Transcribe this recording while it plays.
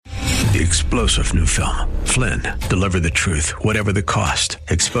the explosive new film, Flynn, Deliver the Truth, Whatever the Cost,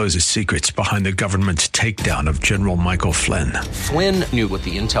 exposes secrets behind the government's takedown of General Michael Flynn. Flynn knew what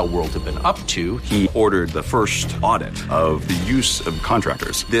the intel world had been up to. He ordered the first audit of the use of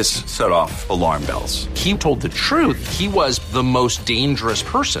contractors. This set off alarm bells. He told the truth. He was the most dangerous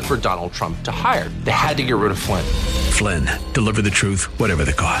person for Donald Trump to hire. They had to get rid of Flynn. Flynn, Deliver the Truth, Whatever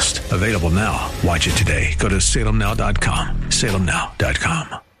the Cost. Available now. Watch it today. Go to salemnow.com.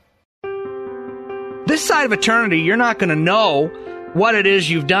 salemnow.com. This side of eternity, you're not going to know what it is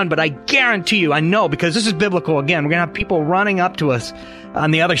you've done, but I guarantee you, I know, because this is biblical again. We're going to have people running up to us on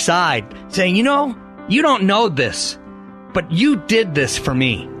the other side saying, you know, you don't know this, but you did this for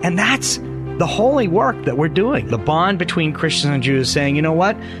me. And that's the holy work that we're doing. The bond between Christians and Jews saying, you know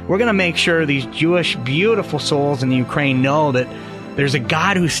what? We're going to make sure these Jewish, beautiful souls in the Ukraine know that there's a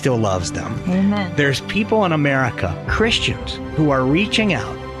God who still loves them. Amen. There's people in America, Christians, who are reaching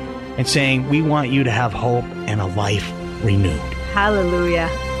out and saying, we want you to have hope and a life renewed. Hallelujah.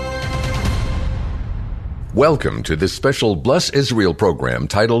 Welcome to this special Bless Israel program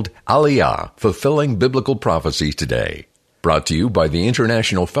titled ALYA, Fulfilling Biblical Prophecy Today. Brought to you by the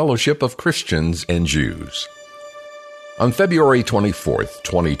International Fellowship of Christians and Jews. On February 24th,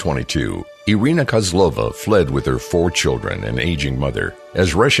 2022, Irina Kozlova fled with her 4 children and aging mother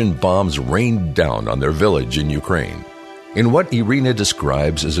as Russian bombs rained down on their village in Ukraine. In what Irina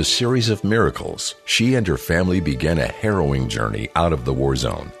describes as a series of miracles, she and her family began a harrowing journey out of the war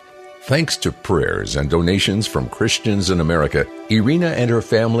zone. Thanks to prayers and donations from Christians in America, Irina and her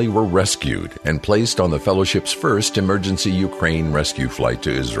family were rescued and placed on the Fellowship's first emergency Ukraine rescue flight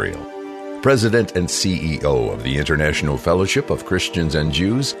to Israel. President and CEO of the International Fellowship of Christians and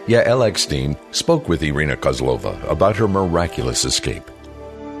Jews, Yael Eckstein, spoke with Irina Kozlova about her miraculous escape.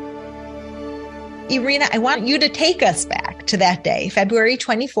 Irina, I want you to take us back to that day, February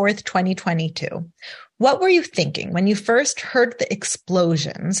 24th, 2022. What were you thinking when you first heard the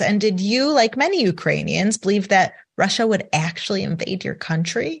explosions? And did you, like many Ukrainians, believe that Russia would actually invade your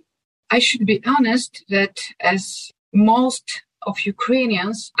country? I should be honest that as most of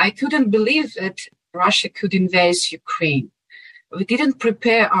Ukrainians, I couldn't believe that Russia could invade Ukraine. We didn't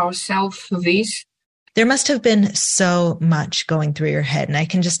prepare ourselves for this. There must have been so much going through your head, and I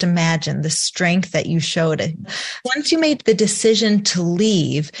can just imagine the strength that you showed. Once you made the decision to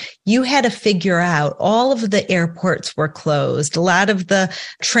leave, you had to figure out all of the airports were closed. A lot of the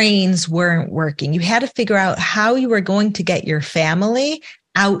trains weren't working. You had to figure out how you were going to get your family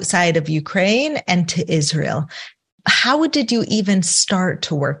outside of Ukraine and to Israel. How did you even start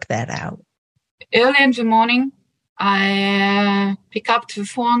to work that out? Early in the morning, I picked up the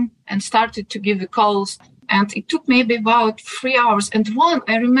phone and started to give the calls. And it took maybe about 3 hours. And one,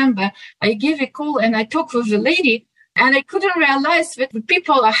 I remember, I gave a call and I talked with the lady. And I couldn't realize that the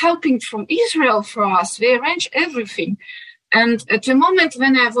people are helping from Israel for us. They arrange everything. And at the moment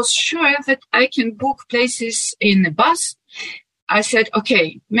when I was sure that I can book places in a bus, I said,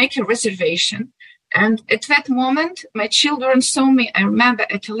 okay, make a reservation. And at that moment, my children saw me, I remember,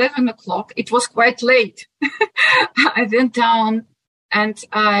 at 11 o'clock. It was quite late. I went down and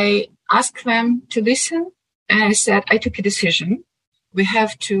I asked them to listen. And I said, I took a decision. We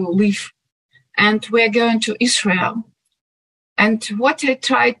have to leave. And we're going to Israel. And what I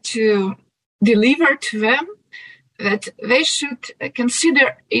tried to deliver to them, that they should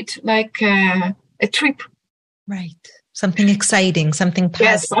consider it like a trip. Right. Something exciting, something positive.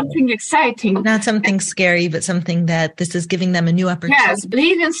 Yes, something exciting. Not something scary, but something that this is giving them a new opportunity. Yes, they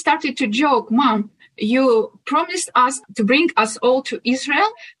even started to joke, Mom, you promised us to bring us all to Israel,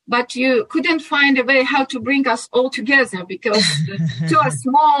 but you couldn't find a way how to bring us all together because two are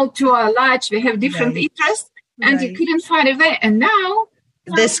small, two are large, they have different interests, and you couldn't find a way. And now...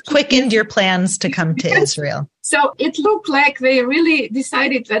 This quickened your plans to come to Israel. So it looked like they really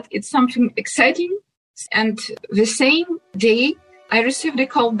decided that it's something exciting. And the same day, I received a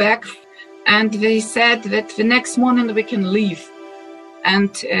call back, and they said that the next morning we can leave.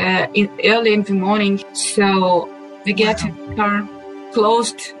 And early in the morning, so we get in the car,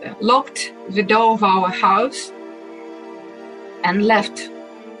 locked the door of our house, and left.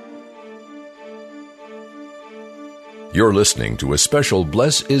 You're listening to a special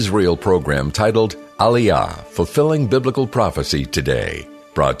Bless Israel program titled ALYA, Fulfilling Biblical Prophecy Today.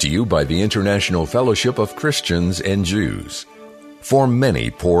 Brought to you by the International Fellowship of Christians and Jews. For many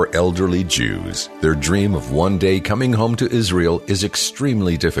poor elderly Jews, their dream of one day coming home to Israel is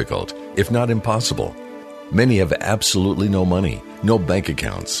extremely difficult, if not impossible. Many have absolutely no money, no bank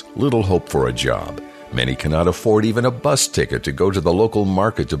accounts, little hope for a job. Many cannot afford even a bus ticket to go to the local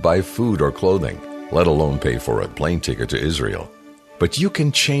market to buy food or clothing, let alone pay for a plane ticket to Israel. But you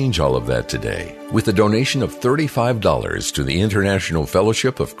can change all of that today. With a donation of $35 to the International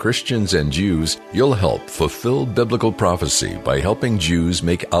Fellowship of Christians and Jews, you'll help fulfill biblical prophecy by helping Jews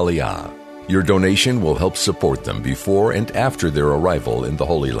make ALYA. Your donation will help support them before and after their arrival in the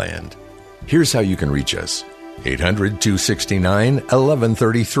Holy Land. Here's how you can reach us.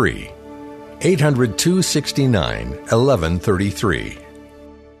 800-269-1133. 800-269-1133.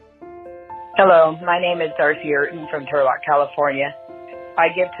 Hello, my name is Darcy Urton from Turlock, California. I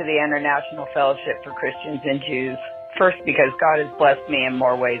give to the International Fellowship for Christians and Jews, first because God has blessed me in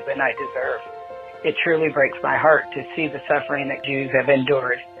more ways than I deserve. It truly breaks my heart to see the suffering that Jews have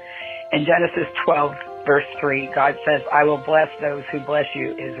endured. In Genesis 12, verse 3, God says, I will bless those who bless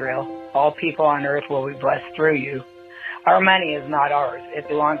you, Israel. All people on earth will be blessed through you. Our money is not ours. It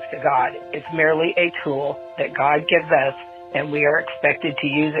belongs to God. It's merely a tool that God gives us, and we are expected to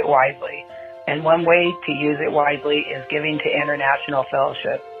use it wisely. And one way to use it wisely is giving to International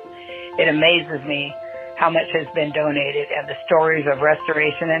Fellowship. It amazes me how much has been donated and the stories of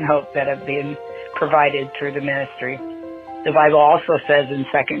restoration and hope that have been provided through the ministry. The Bible also says in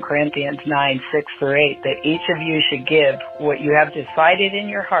 2 Corinthians 9:6-8, that each of you should give what you have decided in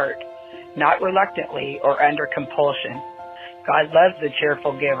your heart, not reluctantly or under compulsion. God loves the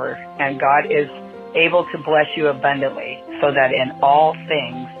cheerful giver, and God is able to bless you abundantly, so that in all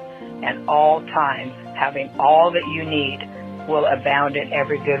things and all times, having all that you need, will abound in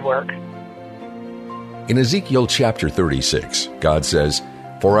every good work. In Ezekiel chapter 36, God says,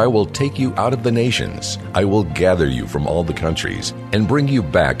 For I will take you out of the nations, I will gather you from all the countries, and bring you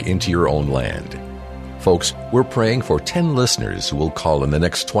back into your own land. Folks, we're praying for 10 listeners who will call in the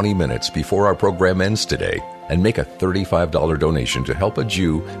next 20 minutes before our program ends today and make a $35 donation to help a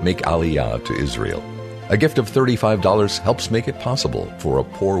Jew make ALYA to Israel. A gift of $35 helps make it possible for a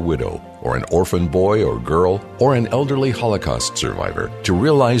poor widow or an orphan boy or girl or an elderly Holocaust survivor to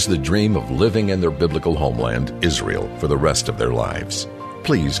realize the dream of living in their biblical homeland, Israel, for the rest of their lives.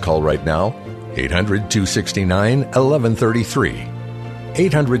 Please call right now, 800-269-1133.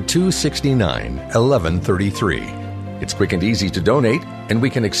 800-269-1133. It's quick and easy to donate, and we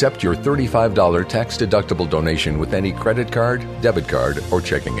can accept your $35 tax-deductible donation with any credit card, debit card, or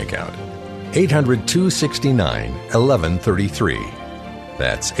checking account. 800-269-1133.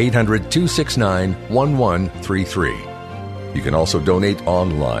 That's 800-269-1133. You can also donate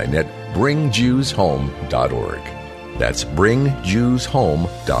online at bringjewshome.org. That's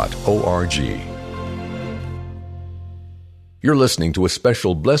bringjewshome.org. You're listening to a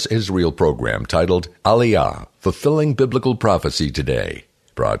special Bless Israel program titled ALYA, Fulfilling Biblical Prophecy Today,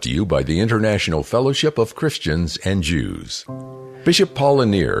 brought to you by the International Fellowship of Christians and Jews. Bishop Paul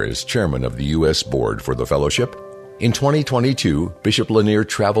Lanier is chairman of the U.S. Board for the Fellowship. In 2022, Bishop Lanier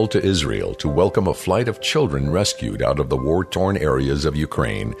traveled to Israel to welcome a flight of children rescued out of the war-torn areas of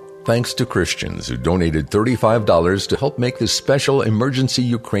Ukraine, thanks to Christians who donated $35 to help make this special emergency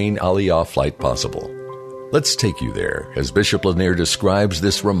Ukraine ALYA flight possible. Let's take you there as Bishop Lanier describes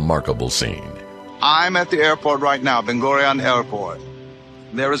this remarkable scene. I'm at the airport right now, Ben Gurion Airport.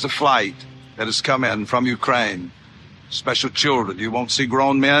 There is a flight that has come in from Ukraine. Special children. You won't see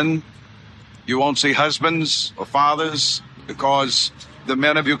grown men. You won't see husbands or fathers, because the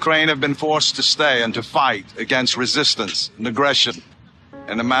men of Ukraine have been forced to stay and to fight against resistance and aggression.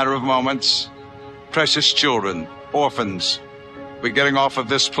 In a matter of moments, precious children, orphans, we're getting off of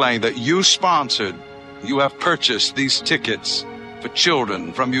this plane that you sponsored. You have purchased these tickets for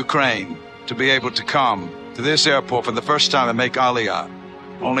children from Ukraine to be able to come to this airport for the first time and make ALYA.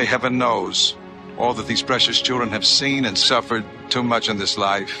 Only heaven knows all that these precious children have seen and suffered too much in this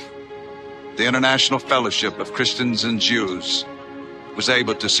life. The International Fellowship of Christians and Jews was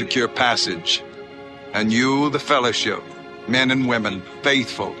able to secure passage. And you, the fellowship, men and women,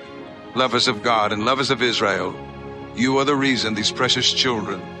 faithful, lovers of God and lovers of Israel, you are the reason these precious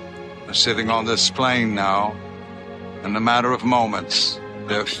children are sitting on this plane now. In a matter of moments,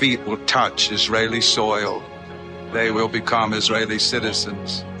 their feet will touch Israeli soil. They will become Israeli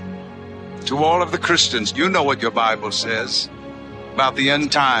citizens. To all of the Christians, you know what your Bible says about the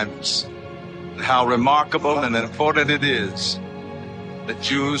end times and how remarkable and important it is that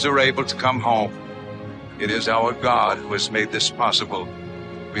Jews are able to come home. It is our God who has made this possible.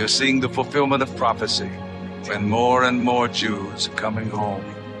 We are seeing the fulfillment of prophecy when more and more Jews are coming home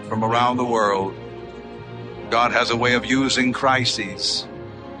from around the world. God has a way of using crises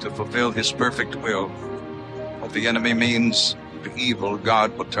to fulfill his perfect will. What the enemy means for evil,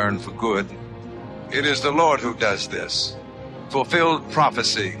 God will turn for good. It is the Lord who does this. Fulfilled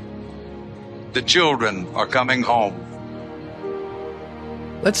prophecy. The children are coming home.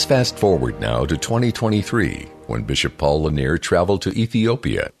 Let's fast forward now to 2023, when Bishop Paul Lanier traveled to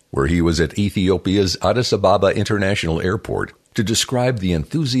Ethiopia, where he was at Ethiopia's Addis Ababa International Airport to describe the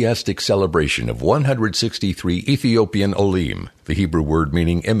enthusiastic celebration of 163 Ethiopian Olim, the Hebrew word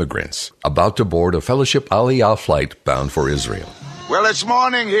meaning immigrants, about to board a Fellowship ALYA flight bound for Israel. Well, it's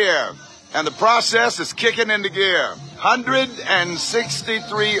morning here, and the process is kicking into gear.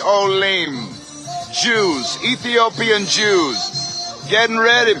 163 Olim, Jews, Ethiopian Jews, getting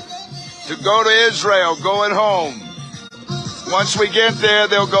ready to go to Israel, going home. Once we get there,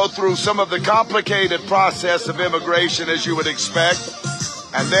 they'll go through some of the complicated process of immigration, as you would expect,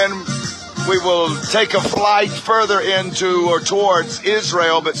 and then we will take a flight further into or towards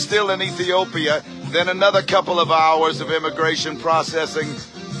Israel, but still in Ethiopia, then another couple of hours of immigration processing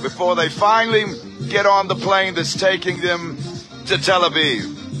before they finally get on the plane that's taking them to Tel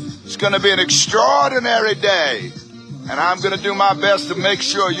Aviv. It's going to be an extraordinary day, and I'm going to do my best to make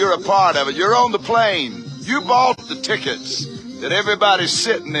sure you're a part of it. You're on the plane. You bought the tickets that everybody's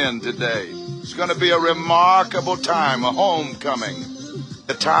sitting in today. It's going to be a remarkable time, a homecoming,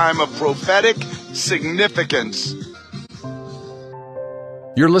 a time of prophetic significance.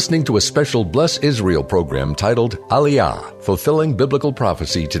 You're listening to a special Bless Israel program titled ALYA, Fulfilling Biblical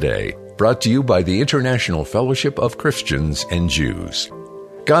Prophecy Today, brought to you by the International Fellowship of Christians and Jews.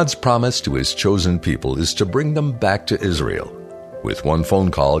 God's promise to His chosen people is to bring them back to Israel. With one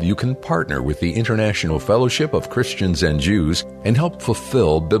phone call, you can partner with the International Fellowship of Christians and Jews and help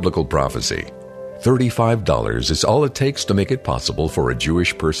fulfill biblical prophecy. $35 is all it takes to make it possible for a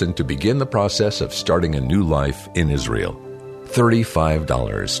Jewish person to begin the process of starting a new life in Israel.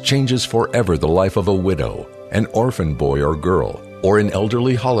 $35 changes forever the life of a widow, an orphan boy or girl, or an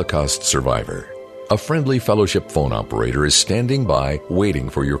elderly Holocaust survivor. A friendly fellowship phone operator is standing by waiting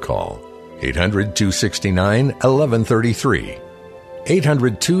for your call. 800-269-1133.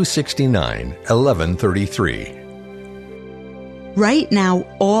 800-269-1133. Right now,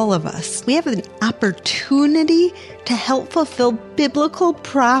 all of us, we have an opportunity to help fulfill biblical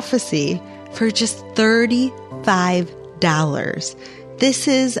prophecy for just $35. This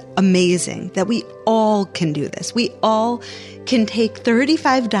is amazing that we all can do this. We all can take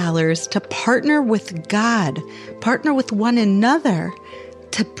 $35 to partner with God, partner with one another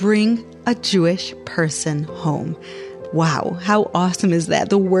to bring a Jewish person home. Wow, how awesome is that?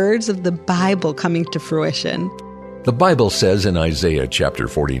 The words of the Bible coming to fruition. The Bible says in Isaiah chapter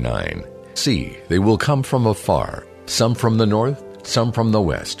 49, "See, they will come from afar, some from the north, some from the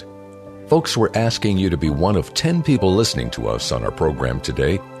west." Folks, we're asking you to be one of 10 people listening to us on our program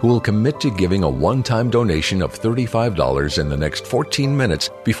today who will commit to giving a one-time donation of $35 in the next 14 minutes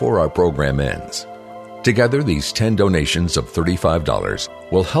before our program ends. Together, these 10 donations of $35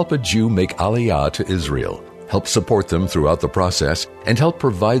 will help a Jew make Aliyah to Israel, help support them throughout the process, and help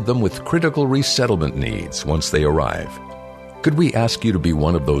provide them with critical resettlement needs once they arrive. Could we ask you to be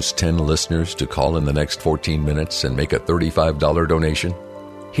one of those 10 listeners to call in the next 14 minutes and make a $35 donation?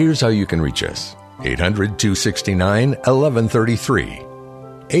 Here's how you can reach us. 800-269-1133.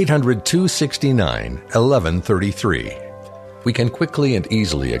 800-269-1133. We can quickly and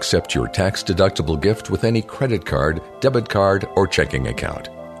easily accept your tax-deductible gift with any credit card, debit card, or checking account.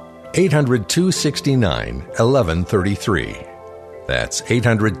 800-269-1133. That's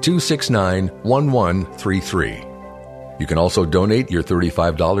 800-269-1133. You can also donate your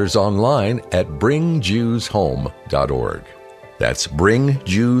 $35 online at bringjewshome.org. That's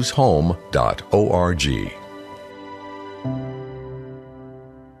bringjewshome.org.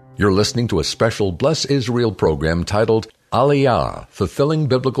 You're listening to a special Bless Israel program titled ALYA, Fulfilling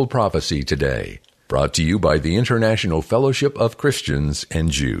Biblical Prophecy Today, brought to you by the International Fellowship of Christians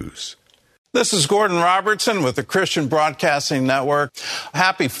and Jews. This is Gordon Robertson with the Christian Broadcasting Network.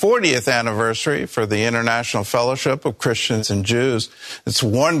 Happy 40th anniversary for the International Fellowship of Christians and Jews. It's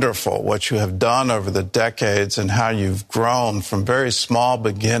wonderful what you have done over the decades and how you've grown from very small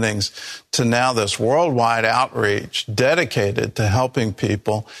beginnings to now this worldwide outreach dedicated to helping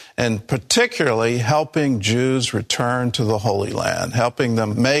people and particularly helping Jews return to the Holy Land, helping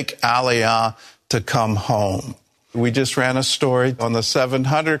them make Aliyah to come home. We just ran a story on the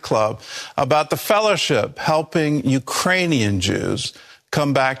 700 Club about the fellowship helping Ukrainian Jews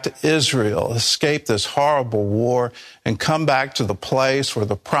come back to Israel, escape this horrible war, and come back to the place where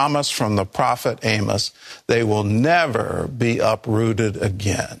the promise from the prophet Amos, they will never be uprooted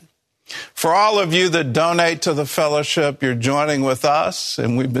again. For all of you that donate to the fellowship, you're joining with us,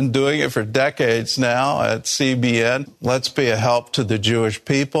 and we've been doing it for decades now at CBN. Let's be a help to the Jewish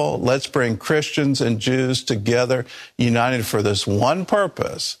people. Let's bring Christians and Jews together, united for this one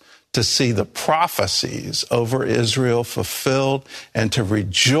purpose, to see the prophecies over Israel fulfilled and to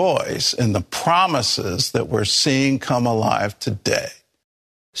rejoice in the promises that we're seeing come alive today.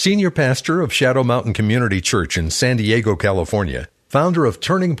 Senior pastor of Shadow Mountain Community Church in San Diego, California, founder of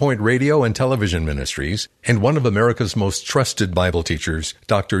Turning Point Radio and Television Ministries, and one of America's most trusted Bible teachers,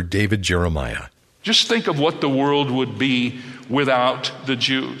 Dr. David Jeremiah. Just think of what the world would be without the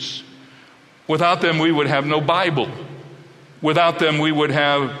Jews. Without them, we would have no Bible. Without them, we would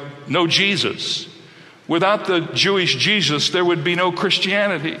have no Jesus. Without the Jewish Jesus, there would be no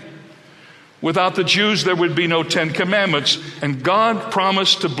Christianity. Without the Jews, there would be no Ten Commandments. And God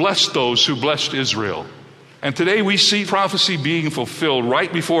promised to bless those who blessed Israel. And today we see prophecy being fulfilled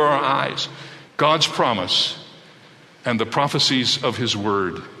right before our eyes. God's promise and the prophecies of His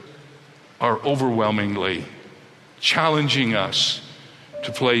Word are overwhelmingly challenging us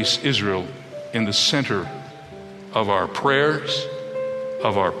to place Israel in the center of our prayers,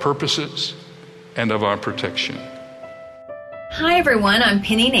 of our purposes, and of our protection. Hi everyone, I'm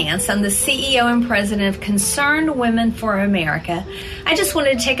Penny Nance. I'm the CEO and President of Concerned Women for America. I just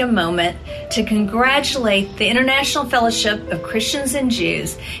wanted to take a moment to congratulate the International Fellowship of Christians and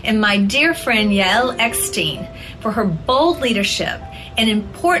Jews and my dear friend Yael Eckstein for her bold leadership and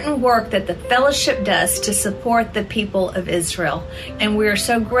important work that the fellowship does to support the people of Israel. And we are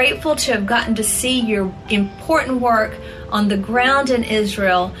so grateful to have gotten to see your important work on the ground in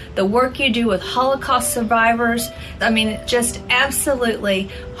Israel, the work you do with Holocaust survivors. I mean, just absolutely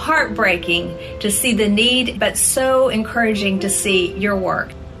heartbreaking to see the need, but so encouraging to see your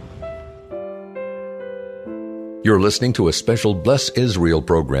work. You're listening to a special Bless Israel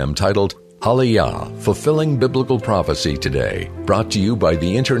program titled ALYA, Fulfilling Biblical Prophecy Today, brought to you by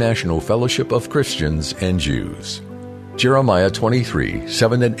the International Fellowship of Christians and Jews. Jeremiah 23,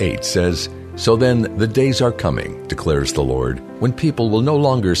 7 and 8 says, "So then the days are coming, declares the Lord, when people will no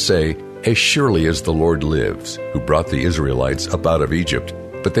longer say, 'As surely as the Lord lives, who brought the Israelites up out of Egypt,'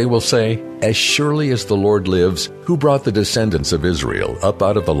 but they will say, 'As surely as the Lord lives, who brought the descendants of Israel up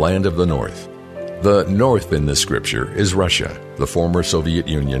out of the land of the north.'" The north in this scripture is Russia, the former Soviet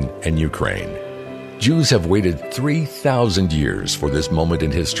Union, and Ukraine. Jews have waited 3,000 years for this moment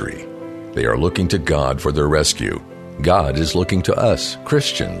in history. They are looking to God for their rescue. God is looking to us,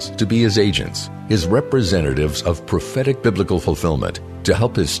 Christians, to be His agents, His representatives of prophetic biblical fulfillment, to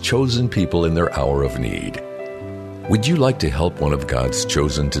help His chosen people in their hour of need. Would you like to help one of God's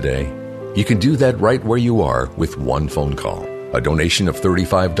chosen today? You can do that right where you are with one phone call. A donation of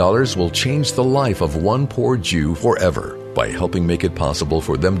 $35 will change the life of one poor Jew forever by helping make it possible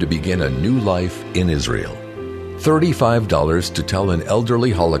for them to begin a new life in Israel. $35 to tell an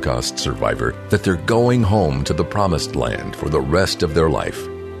elderly Holocaust survivor that they're going home to the promised land for the rest of their life.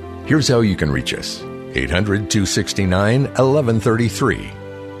 Here's how you can reach us. 800-269-1133.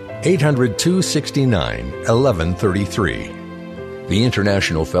 800-269-1133. The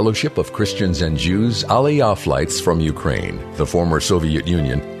International Fellowship of Christians and Jews ALYA flights from Ukraine, the former Soviet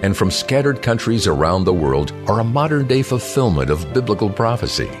Union, and from scattered countries around the world are a modern-day fulfillment of biblical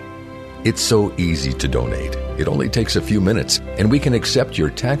prophecy. It's so easy to donate. It only takes a few minutes, and we can accept your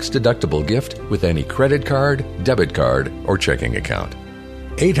tax-deductible gift with any credit card, debit card, or checking account.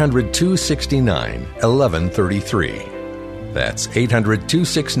 800-269-1133. That's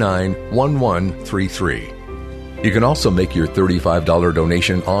 800-269-1133. You can also make your $35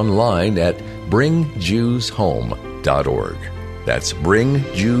 donation online at bringjewshome.org. That's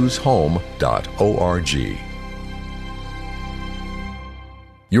bringjewshome.org.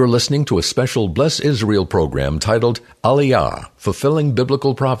 You're listening to a special Bless Israel program titled ALYA, Fulfilling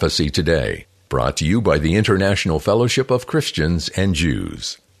Biblical Prophecy Today, brought to you by the International Fellowship of Christians and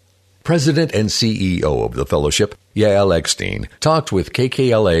Jews. President and CEO of the fellowship, Yael Eckstein, talked with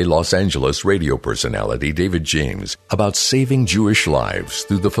KKLA Los Angeles radio personality David James about saving Jewish lives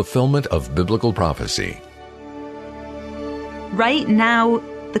through the fulfillment of biblical prophecy. Right now,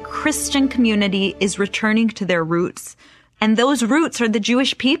 the Christian community is returning to their roots. And those roots are the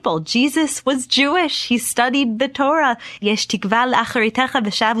Jewish people. Jesus was Jewish. He studied the Torah. There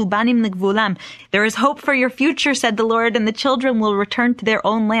is hope for your future, said the Lord, and the children will return to their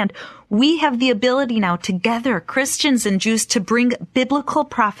own land. We have the ability now together, Christians and Jews, to bring biblical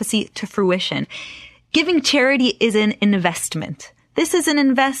prophecy to fruition. Giving charity is an investment. This is an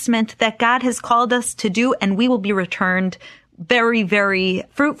investment that God has called us to do, and we will be returned very, very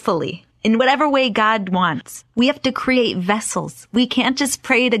fruitfully. In whatever way God wants. We have to create vessels. We can't just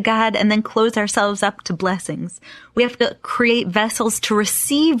pray to God and then close ourselves up to blessings. We have to create vessels to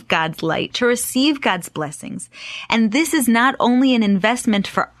receive God's light, to receive God's blessings. And this is not only an investment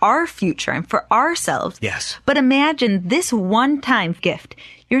for our future and for ourselves. Yes. But imagine this one-time gift.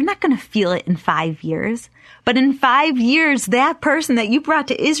 You're not going to feel it in 5 years. But in 5 years, that person that you brought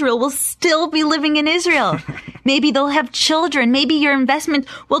to Israel will still be living in Israel. Maybe they'll have children. Maybe your investment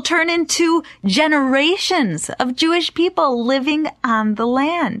will turn into generations of Jewish people living on the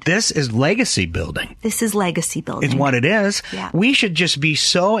land. This is legacy building. This is legacy building. It's what it is. Yeah. We should just be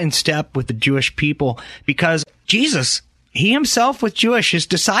so in step with the Jewish people because Jesus, he himself was Jewish, his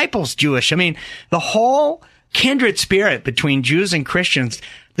disciples Jewish. I mean, the whole kindred spirit between Jews and Christians,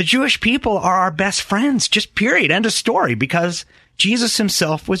 the Jewish people are our best friends, just period, end of story, because Jesus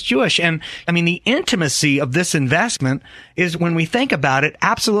himself was Jewish. And I mean, the intimacy of this investment is, when we think about it,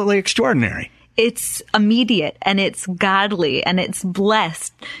 absolutely extraordinary. It's immediate and it's godly and it's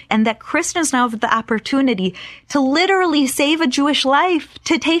blessed. And that Christians now have the opportunity to literally save a Jewish life,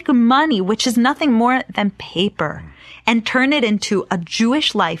 to take money, which is nothing more than paper, and turn it into a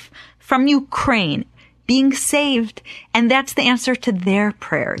Jewish life from Ukraine being saved. And that's the answer to their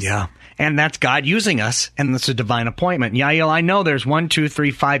prayers. Yeah. And that's God using us, and it's a divine appointment. Yael, I know there's 1, 2,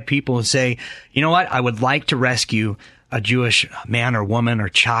 3, 5 people who say, you know what, I would like to rescue a Jewish man or woman or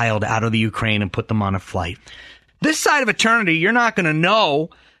child out of the Ukraine and put them on a flight. This side of eternity, you're not going to know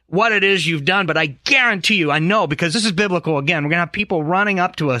what it is you've done, but I guarantee you, I know, because this is biblical again, we're going to have people running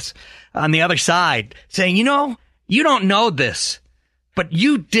up to us on the other side saying, you know, you don't know this, but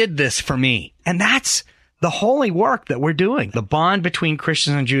you did this for me. And that's the holy work that we're doing. The bond between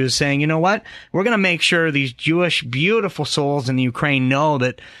Christians and Jews saying, you know what? We're going to make sure these Jewish, beautiful souls in the Ukraine know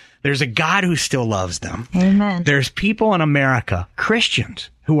that there's a God who still loves them. Amen. There's people in America,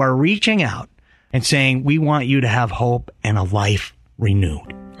 Christians, who are reaching out and saying, we want you to have hope and a life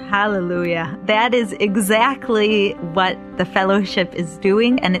renewed. Hallelujah. That is exactly what the fellowship is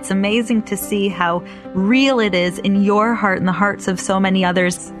doing. And it's amazing to see how real it is in your heart and the hearts of so many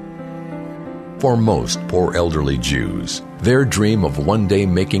others. For most poor elderly Jews, their dream of one day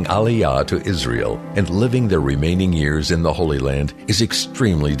making ALYA to Israel and living their remaining years in the Holy Land is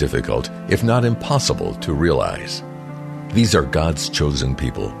extremely difficult, if not impossible, to realize. These are God's chosen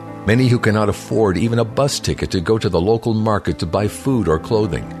people, many who cannot afford even a bus ticket to go to the local market to buy food or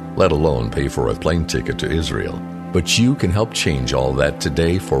clothing, let alone pay for a plane ticket to Israel. But you can help change all that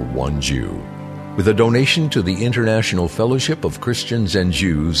today for one Jew. With a donation to the International Fellowship of Christians and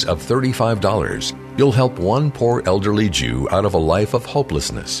Jews of $35, you'll help one poor elderly Jew out of a life of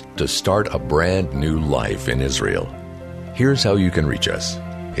hopelessness to start a brand new life in Israel. Here's how you can reach us.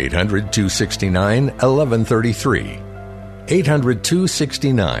 800-269-1133.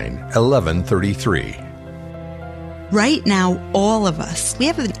 800-269-1133. Right now, all of us, we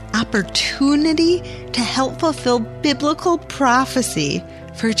have an opportunity to help fulfill biblical prophecy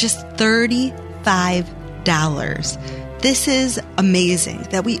for just $35. This is amazing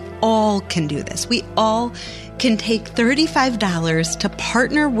that we all can do this. We all can take $35 to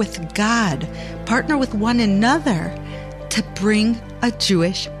partner with God, partner with one another to bring a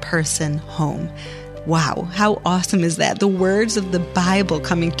Jewish person home. Wow, how awesome is that? The words of the Bible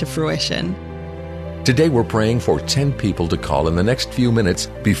coming to fruition. Today we're praying for 10 people to call in the next few minutes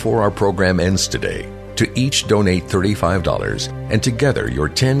before our program ends today. To each donate $35, and together your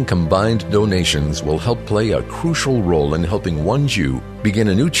 10 combined donations will help play a crucial role in helping one Jew begin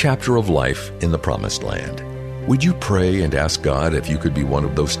a new chapter of life in the Promised Land. Would you pray and ask God if you could be one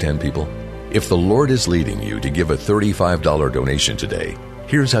of those 10 people? If the Lord is leading you to give a $35 donation today,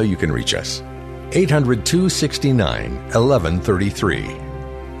 here's how you can reach us.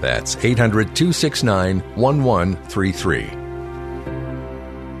 800-269-1133. That's 800-269-1133.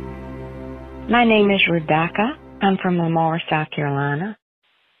 My name is Rebecca. I'm from Lamar, South Carolina.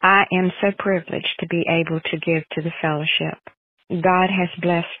 I am so privileged to be able to give to the fellowship. God has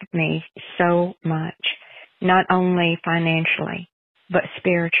blessed me so much, not only financially, but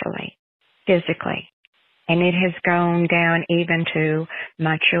spiritually, physically. And it has gone down even to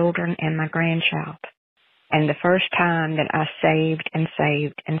my children and my grandchild. And the first time that I saved and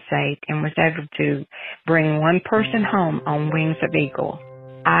was able to bring one person home on wings of eagle,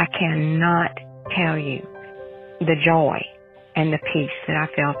 I cannot tell you the joy and the peace that I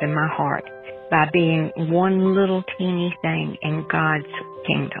felt in my heart by being one little teeny thing in God's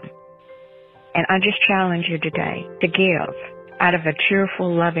kingdom. And I just challenge you today to give out of a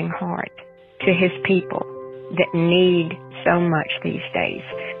cheerful, loving heart to His people that need so much these days,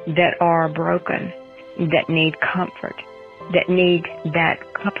 that are broken, that need comfort, that need that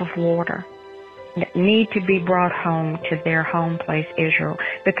cup of water, that need to be brought home to their home place, Israel,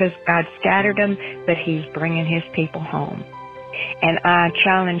 because God scattered them, but He's bringing His people home. And I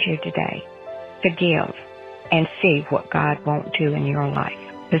challenge you today to give and see what God won't do in your life,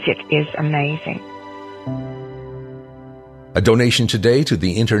 because it is amazing. A donation today to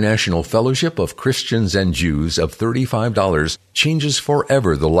the International Fellowship of Christians and Jews of $35 changes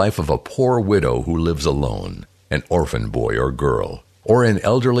forever the life of a poor widow who lives alone, an orphan boy or girl, or an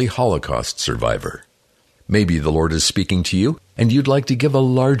elderly Holocaust survivor. Maybe the Lord is speaking to you, and you'd like to give a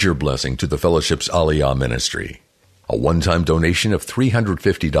larger blessing to the Fellowship's ALYA ministry. A one-time donation of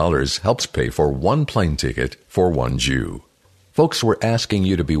 $350 helps pay for one plane ticket for one Jew. Folks, we're asking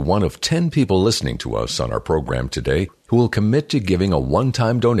you to be one of 10 people listening to us on our program today who will commit to giving a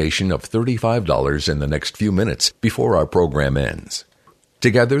one-time donation of $35 in the next few minutes before our program ends.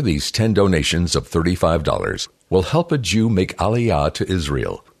 Together, these 10 donations of $35 will help a Jew make ALYA to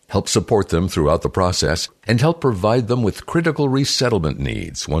Israel, help support them throughout the process, and help provide them with critical resettlement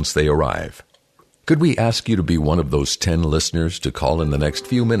needs once they arrive. Could we ask you to be one of those 10 listeners to call in the next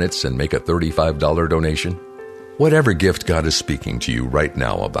few minutes and make a $35 donation? Whatever gift God is speaking to you right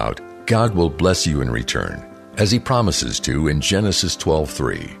now about, God will bless you in return, as He promises to in Genesis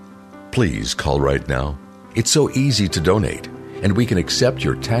 12:3. Please call right now. It's so easy to donate, and we can accept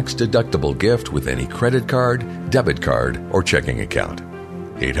your tax-deductible gift with any credit card, debit card, or checking account.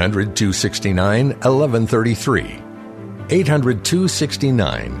 800-269-1133.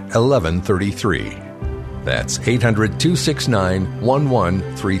 800-269-1133. That's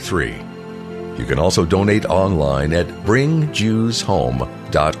 800-269-1133. You can also donate online at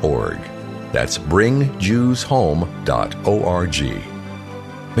bringjewshome.org. That's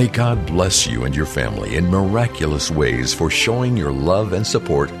bringjewshome.org. May God bless you and your family in miraculous ways for showing your love and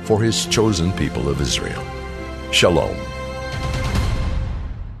support for His chosen people of Israel. Shalom.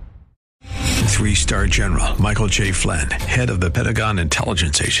 3-star General Michael J. Flynn, head of the Pentagon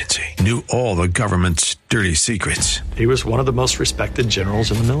Intelligence Agency, knew all the government's dirty secrets. He was one of the most respected generals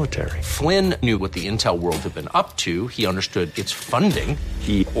in the military. Flynn knew what the intel world had been up to. He understood its funding.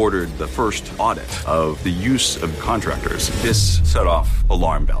 He ordered the first audit of the use of contractors. This set off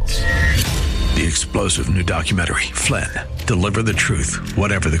alarm bells. The explosive new documentary, Flynn, Deliver the Truth,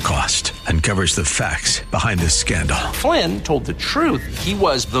 Whatever the Cost, uncovers the facts behind this scandal. Flynn told the truth. He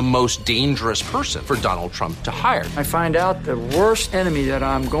was the most dangerous person for Donald Trump to hire. I find out the worst enemy that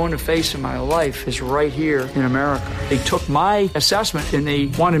I'm going to face in my life is right here in America. They took my assessment and they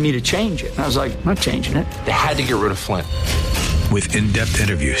wanted me to change it. And I was like, I'm not changing it. They had to get rid of Flynn. With in-depth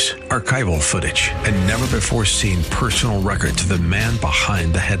interviews, archival footage, and never-before-seen personal records of the man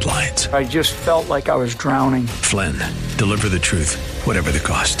behind the headlines. I just felt like I was drowning. Flynn, Deliver the Truth, Whatever the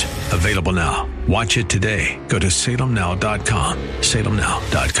Cost. Available now. Watch it today. Go to salemnow.com.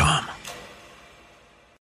 salemnow.com.